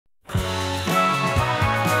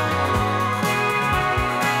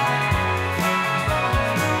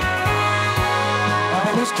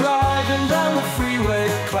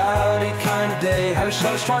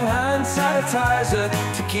some strong hand sanitizer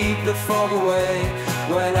to keep the fog away.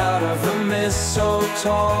 When out of the mist, so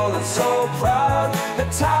tall and so proud, a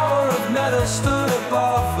tower of metal stood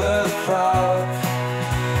above the crowd.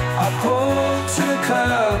 I pulled to the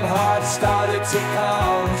curb, heart started to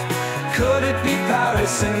pound. Could it be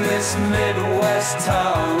Paris in this Midwest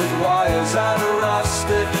town? With wires and rust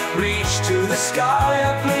that reached to the sky,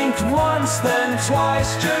 I blinked once, then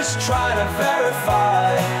twice, just trying to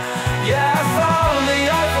verify. Yeah, I found the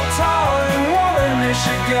Eiffel Tower in Warren,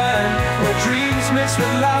 Michigan, where dreams mixed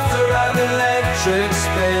with laughter and electric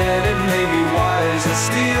spin. It may be wires and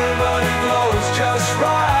steel, but it glows just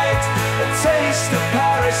right. A taste of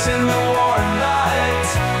Paris in the warm night.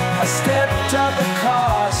 I stepped out the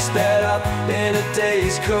car, stared up in a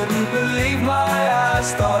daze, couldn't believe my eyes,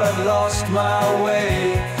 thought I'd lost my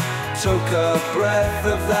way. Took a breath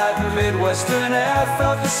of that Midwestern air,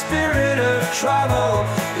 felt the spirit of travel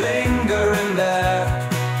lingering there.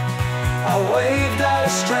 I waved at a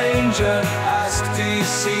stranger, asked, do you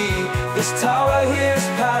see this tower? Here's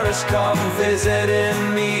Paris, come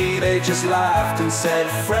visiting me. They just laughed and said,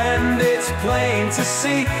 friend, it's plain to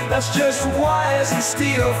see, that's just wires and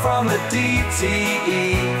steel from the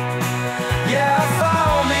DTE. Yeah, I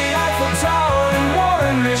found the Eiffel Tower in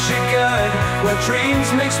Warren, Michigan, where dreams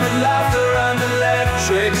mix with laughter and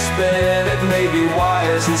electric spin. It may be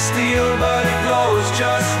wires and steel, but it glows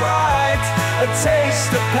just right. A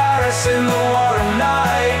taste of Paris in the warm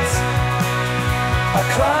night. I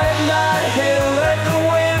climbed that hill, let the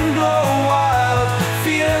wind blow wild,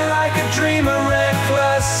 feeling like a dreamer,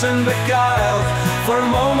 reckless and beguiled. For a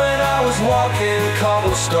moment I was walking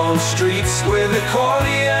cobblestone streets, with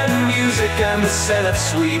accordion music and the scent of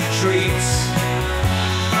sweet treats.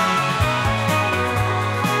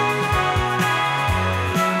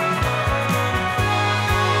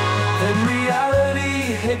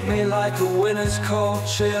 Hit me like a winter's cold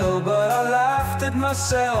chill, but I laughed at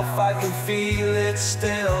myself, I can feel it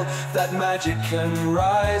still. That magic can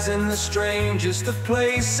rise in the strangest of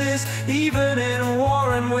places, even in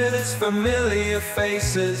Warren with its familiar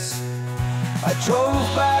faces. I drove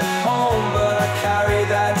back home, but I carry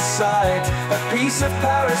that sight, a piece of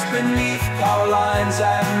Paris beneath power lines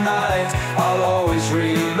at night. I'll always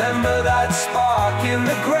remember that spark in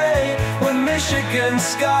the gray, when Michigan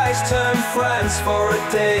skies turned France for a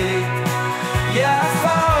day. Yeah, I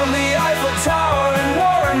found the Eiffel Tower in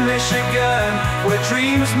Warren, Michigan, where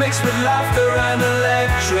dreams mix with laughter and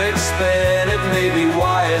electric spin. It may be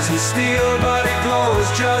wires and steel, but it glows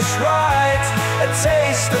just right. A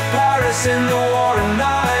taste of Paris in the warm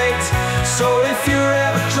night. So if you're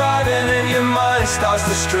ever driving and your mind starts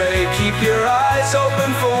to stray, keep your eyes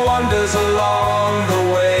open for wonders along the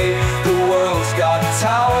way. The world's got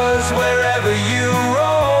towers wherever you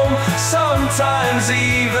roam, sometimes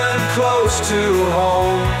even close to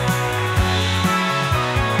home.